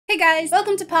Hey guys,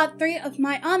 welcome to part 3 of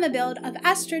my armor build of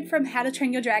Astrid from How to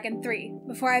Train Your Dragon 3.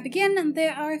 Before I begin,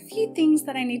 there are a few things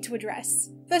that I need to address.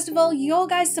 First of all, your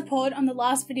guys' support on the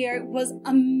last video was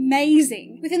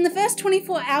amazing. Within the first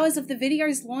 24 hours of the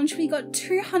video's launch, we got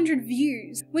 200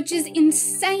 views, which is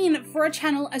insane for a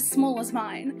channel as small as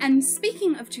mine. And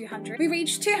speaking of 200, we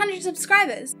reached 200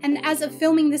 subscribers, and as of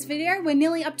filming this video, we're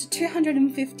nearly up to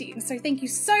 250, so thank you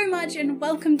so much and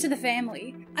welcome to the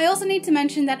family. I also need to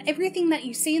mention that everything that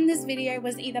you see in this video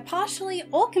was either partially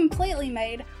or completely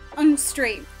made on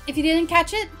stream. If you didn't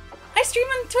catch it, I stream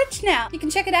on Twitch now. You can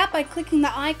check it out by clicking the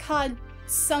iCard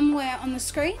somewhere on the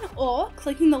screen or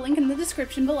clicking the link in the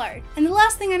description below. And the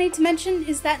last thing I need to mention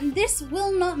is that this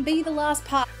will not be the last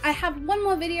part. I have one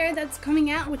more video that's coming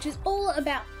out which is all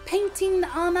about painting the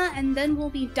armor and then we'll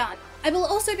be done. I will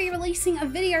also be releasing a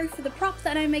video for the prop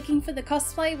that I'm making for the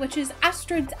cosplay, which is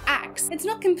Astrid's axe. It's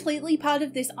not completely part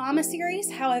of this armor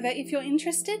series, however, if you're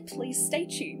interested, please stay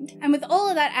tuned. And with all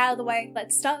of that out of the way,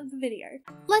 let's start the video.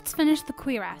 Let's finish the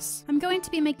cuirass. I'm going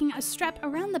to be making a strap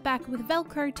around the back with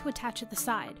Velcro to attach at the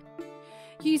side.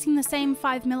 Using the same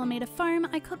 5mm foam,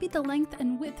 I copied the length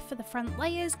and width for the front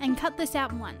layers and cut this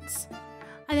out once.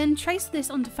 I then traced this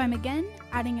onto foam again,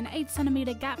 adding an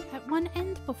 8cm gap at one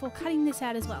end before cutting this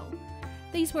out as well.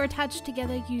 These were attached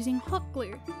together using hot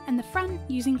glue, and the front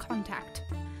using contact.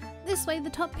 This way the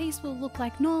top piece will look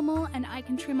like normal and I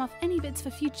can trim off any bits for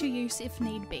future use if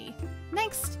need be.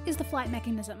 Next is the flight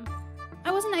mechanism.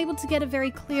 I wasn't able to get a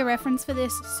very clear reference for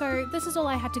this, so this is all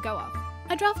I had to go off.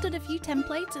 I drafted a few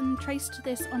templates and traced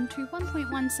this onto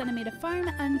 1.1cm foam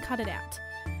and cut it out.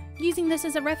 Using this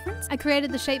as a reference, I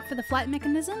created the shape for the flight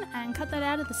mechanism and cut that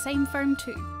out of the same foam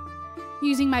too.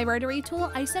 Using my rotary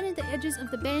tool, I sanded the edges of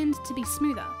the band to be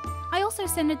smoother. I also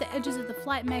sanded the edges of the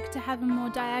flight mech to have a more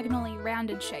diagonally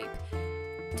rounded shape.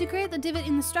 To create the divot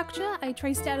in the structure, I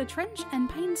traced out a trench and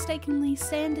painstakingly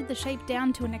sanded the shape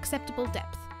down to an acceptable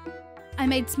depth. I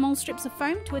made small strips of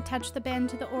foam to attach the band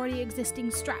to the already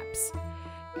existing straps.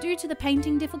 Due to the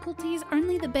painting difficulties,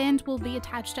 only the band will be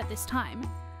attached at this time.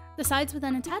 The sides were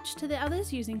then attached to the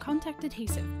others using contact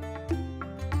adhesive.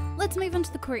 Let's move on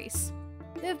to the crease.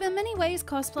 There have been many ways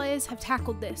cosplayers have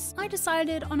tackled this. I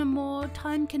decided on a more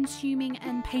time-consuming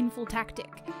and painful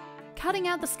tactic, cutting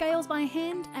out the scales by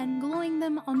hand and gluing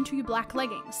them onto black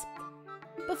leggings.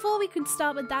 Before we could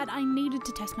start with that, I needed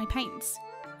to test my paints.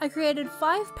 I created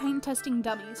 5 paint testing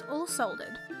dummies, all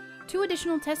soldered. 2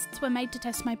 additional tests were made to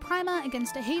test my primer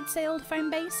against a heat-sealed foam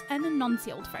base and a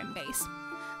non-sealed foam base.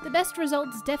 The best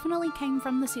results definitely came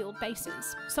from the sealed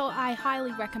bases, so I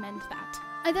highly recommend that.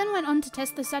 I then went on to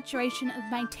test the saturation of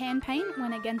my tan paint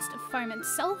when against foam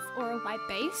itself or a white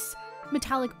base,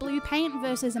 metallic blue paint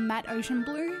versus a matte ocean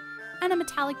blue, and a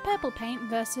metallic purple paint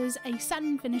versus a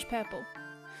satin finish purple.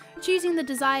 Choosing the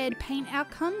desired paint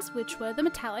outcomes, which were the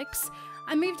metallics,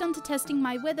 I moved on to testing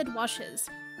my weathered washes.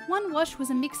 One wash was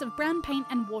a mix of brown paint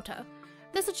and water.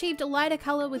 This achieved a lighter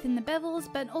colour within the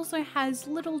bevels, but also has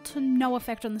little to no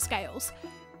effect on the scales.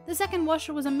 The second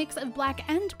washer was a mix of black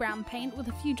and brown paint with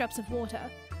a few drops of water.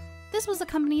 This was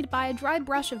accompanied by a dry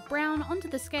brush of brown onto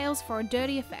the scales for a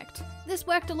dirty effect. This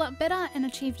worked a lot better and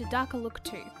achieved a darker look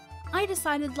too. I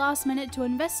decided last minute to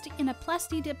invest in a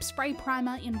Plasti-Dip spray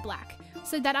primer in black,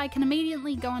 so that I can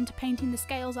immediately go on to painting the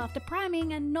scales after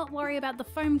priming and not worry about the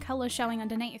foam colour showing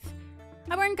underneath.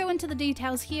 I won't go into the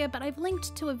details here, but I've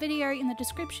linked to a video in the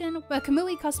description where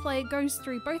eg.cosplay goes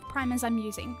through both primers I'm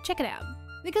using. Check it out.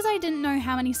 Because I didn't know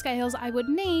how many scales I would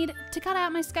need, to cut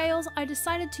out my scales, I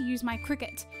decided to use my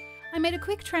Cricut. I made a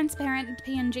quick transparent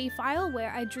PNG file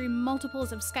where I drew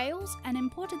multiples of scales and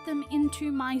imported them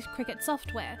into my Cricut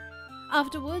software.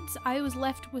 Afterwards, I was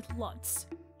left with lots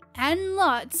and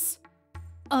lots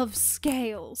of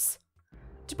scales.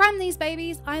 To prime these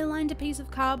babies, I lined a piece of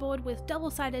cardboard with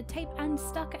double-sided tape and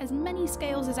stuck as many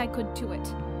scales as I could to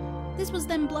it. This was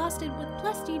then blasted with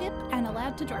Plasti-Dip and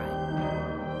allowed to dry.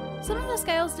 Some of the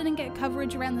scales didn't get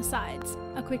coverage around the sides.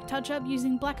 A quick touch-up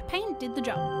using black paint did the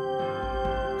job.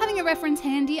 Having a reference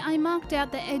handy, I marked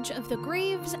out the edge of the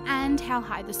greaves and how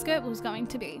high the skirt was going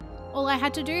to be. All I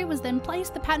had to do was then place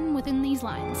the pattern within these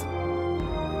lines.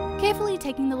 Carefully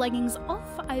taking the leggings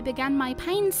off, I began my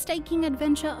painstaking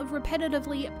adventure of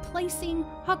repetitively placing,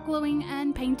 hot gluing,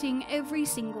 and painting every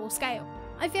single scale.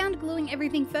 I found gluing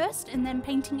everything first and then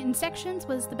painting in sections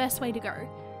was the best way to go.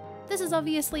 This is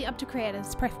obviously up to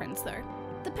creators' preference though.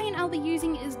 The paint I'll be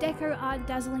using is Deco Art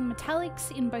Dazzling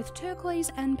Metallics in both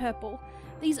turquoise and purple.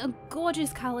 These are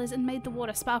gorgeous colours and made the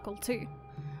water sparkle too.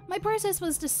 My process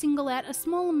was to single out a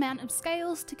small amount of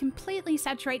scales to completely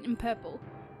saturate in purple.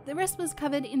 The rest was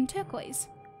covered in turquoise.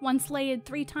 Once layered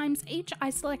 3 times each, I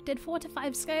selected 4 to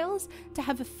 5 scales to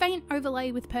have a faint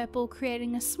overlay with purple,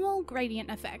 creating a small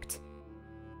gradient effect.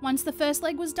 Once the first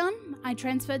leg was done, I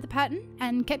transferred the pattern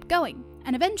and kept going,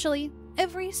 and eventually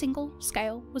every single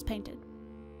scale was painted.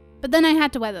 But then I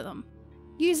had to weather them.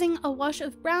 Using a wash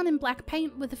of brown and black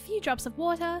paint with a few drops of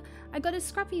water, I got a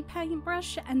scruffy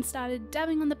paintbrush and started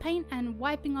dabbing on the paint and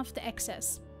wiping off the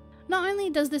excess. Not only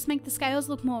does this make the scales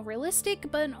look more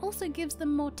realistic, but it also gives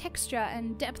them more texture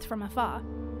and depth from afar.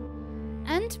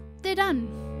 And they're done.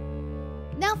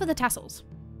 Now for the tassels.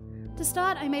 To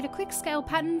start, I made a quick scale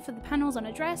pattern for the panels on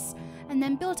a dress, and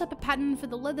then built up a pattern for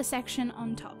the leather section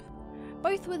on top.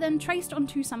 Both were then traced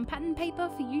onto some pattern paper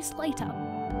for use later.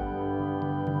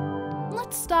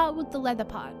 Let's start with the leather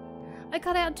part. I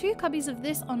cut out 2 copies of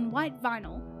this on white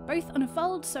vinyl, both on a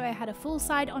fold so I had a full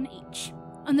side on each.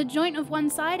 On the joint of one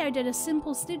side I did a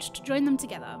simple stitch to join them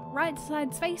together, right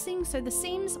sides facing so the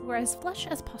seams were as flush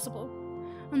as possible.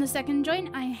 On the second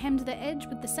joint I hemmed the edge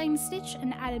with the same stitch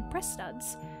and added press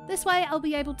studs. This way I'll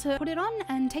be able to put it on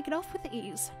and take it off with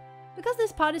ease. Because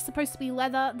this part is supposed to be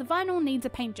leather, the vinyl needs a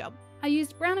paint job. I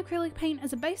used brown acrylic paint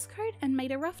as a base coat and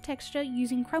made a rough texture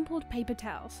using crumpled paper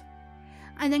towels.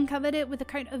 I then covered it with a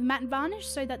coat of matte varnish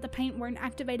so that the paint won't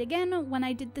activate again when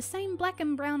I did the same black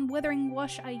and brown weathering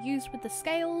wash I used with the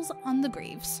scales on the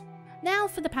greaves. Now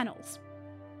for the panels.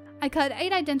 I cut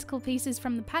 8 identical pieces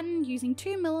from the pattern using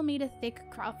 2mm thick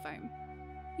craft foam.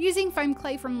 Using foam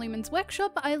clay from Lumen's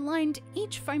workshop, I lined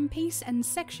each foam piece and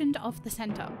sectioned off the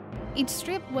centre. Each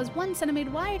strip was 1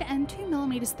 cm wide and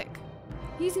 2mm thick.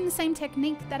 Using the same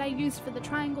technique that I used for the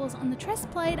triangles on the chest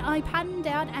plate, I patterned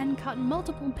out and cut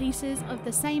multiple pieces of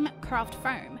the same craft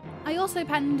foam. I also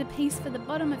patterned a piece for the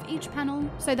bottom of each panel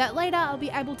so that later I'll be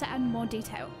able to add more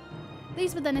detail.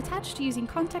 These were then attached using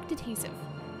contact adhesive.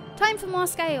 Time for more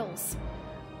scales!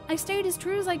 I stayed as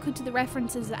true as I could to the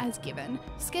references as given,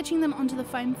 sketching them onto the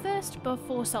foam first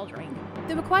before soldering.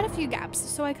 There were quite a few gaps,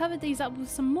 so I covered these up with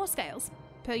some more scales.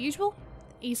 Per usual,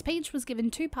 each piece was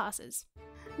given 2 passes.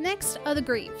 Next are the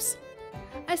greaves.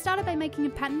 I started by making a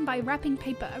pattern by wrapping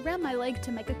paper around my leg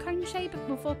to make a cone shape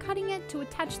before cutting it to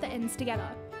attach the ends together.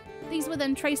 These were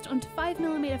then traced onto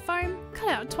 5mm foam, cut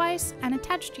out twice, and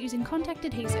attached using contact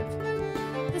adhesive.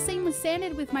 The seam was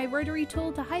sanded with my rotary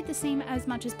tool to hide the seam as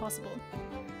much as possible.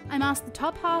 I masked the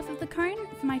top half of the cone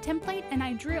for my template and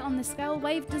I drew on the scale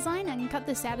wave design and cut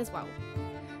this out as well.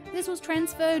 This was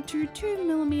transferred to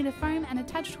 2mm foam and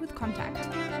attached with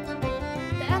contact.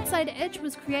 The outside edge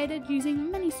was created using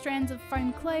many strands of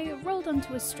foam clay rolled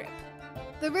onto a strip.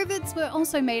 The rivets were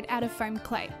also made out of foam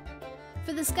clay.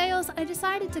 For the scales, I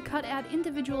decided to cut out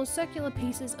individual circular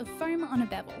pieces of foam on a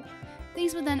bevel.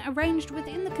 These were then arranged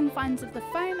within the confines of the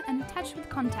foam and attached with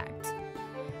contact.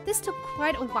 This took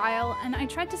quite a while, and I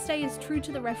tried to stay as true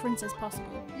to the reference as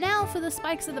possible. Now for the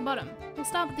spikes at the bottom. We'll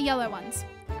start with the yellow ones.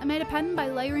 I made a pattern by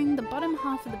layering the bottom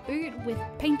half of the boot with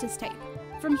painter's tape.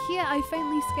 From here I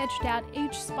faintly sketched out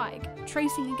each spike,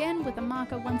 tracing again with a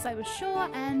marker once I was sure,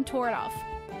 and tore it off.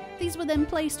 These were then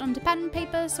placed onto pattern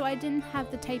paper so I didn't have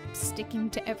the tape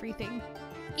sticking to everything.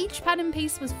 Each pattern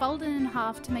piece was folded in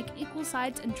half to make equal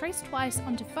sides and traced twice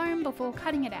onto foam before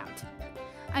cutting it out.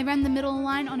 I ran the middle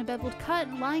line on a beveled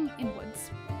cut, lying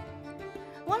inwards.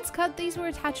 Once cut, these were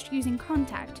attached using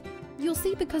contact. You'll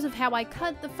see because of how I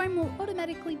cut, the foam will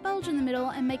automatically bulge in the middle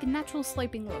and make a natural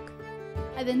sloping look.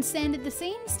 I then sanded the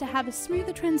seams to have a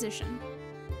smoother transition.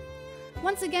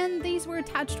 Once again, these were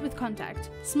attached with contact.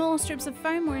 Small strips of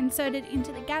foam were inserted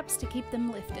into the gaps to keep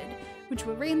them lifted, which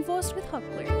were reinforced with hot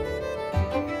glue.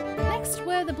 Next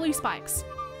were the blue spikes.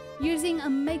 Using a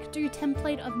make-do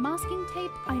template of masking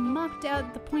tape, I marked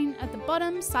out the point at the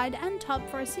bottom, side and top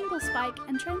for a single spike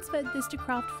and transferred this to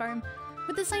craft foam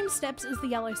with the same steps as the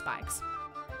yellow spikes.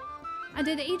 I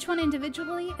did each one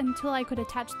individually until I could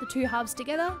attach the 2 halves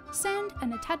together, sand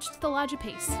and attach to the larger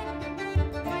piece.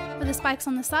 For the spikes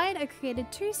on the side, I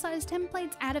created 2 size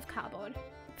templates out of cardboard.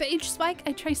 For each spike,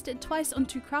 I traced it twice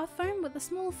onto craft foam with a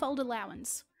small fold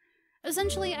allowance.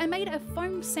 Essentially, I made a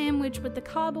foam sandwich with the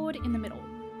cardboard in the middle.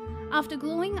 After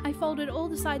gluing, I folded all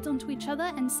the sides onto each other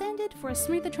and sanded for a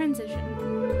smoother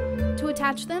transition. To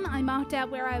attach them, I marked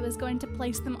out where I was going to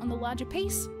place them on the larger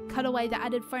piece, cut away the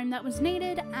added foam that was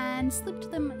needed, and slipped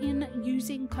them in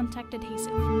using contact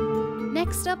adhesive.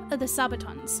 Next up are the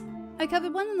sabatons. I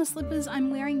covered one of the slippers I'm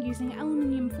wearing using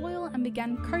aluminium foil and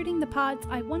began coating the parts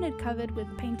I wanted covered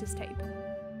with painter's tape.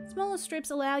 Smaller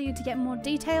strips allow you to get more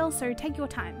detail, so take your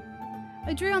time.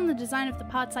 I drew on the design of the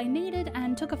parts I needed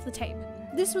and took off the tape.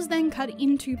 This was then cut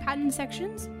into pattern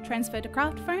sections, transferred to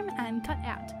craft foam, and cut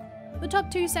out. The top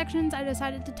 2 sections I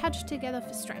decided to attach together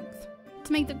for strength. To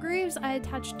To make the grooves, I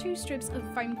attached 2 strips of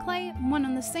foam clay, one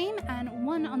on the seam and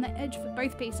one on the edge for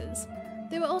both pieces.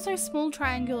 There were also small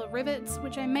triangular rivets,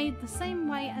 which I made the same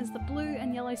way as the blue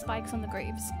and yellow spikes on the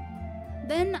grooves.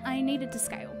 Then I needed to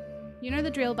scale. You know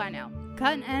the drill by now.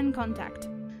 Cut and contact.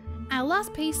 Our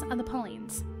last piece are the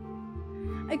pollines.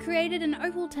 I created an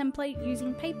oval template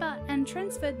using paper and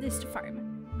transferred this to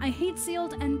foam. I heat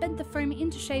sealed and bent the foam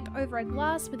into shape over a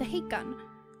glass with a heat gun.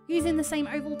 Using the same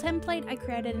oval template, I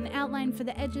created an outline for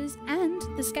the edges and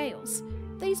the scales.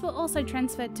 These were also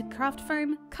transferred to craft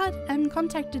foam, cut and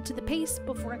contacted to the piece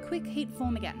before a quick heat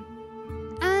form again.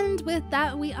 And with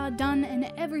that we are done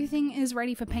and everything is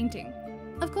ready for painting.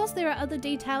 Of course there are other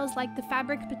details like the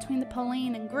fabric between the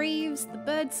Pauline and greaves, the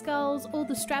bird skulls, all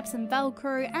the straps and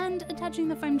velcro, and attaching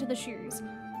the foam to the shoes.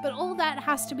 But all that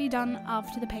has to be done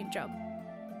after the paint job.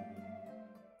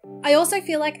 I also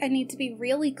feel like I need to be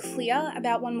really clear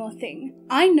about one more thing.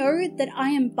 I know that I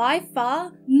am by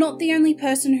far not the only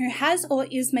person who has or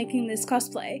is making this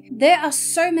cosplay. There are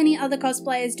so many other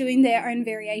cosplayers doing their own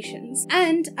variations,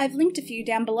 and I've linked a few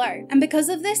down below. And because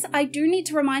of this, I do need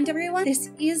to remind everyone this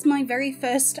is my very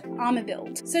first armor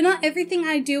build. So not everything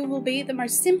I do will be the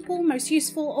most simple, most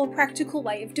useful, or practical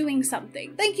way of doing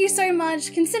something. Thank you so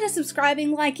much, consider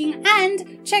subscribing, liking,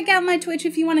 and check out my Twitch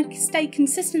if you want to stay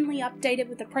consistently updated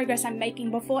with the progress I'm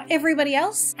making before everybody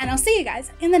else, and I'll see you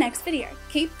guys in the next video.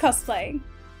 Keep cosplaying!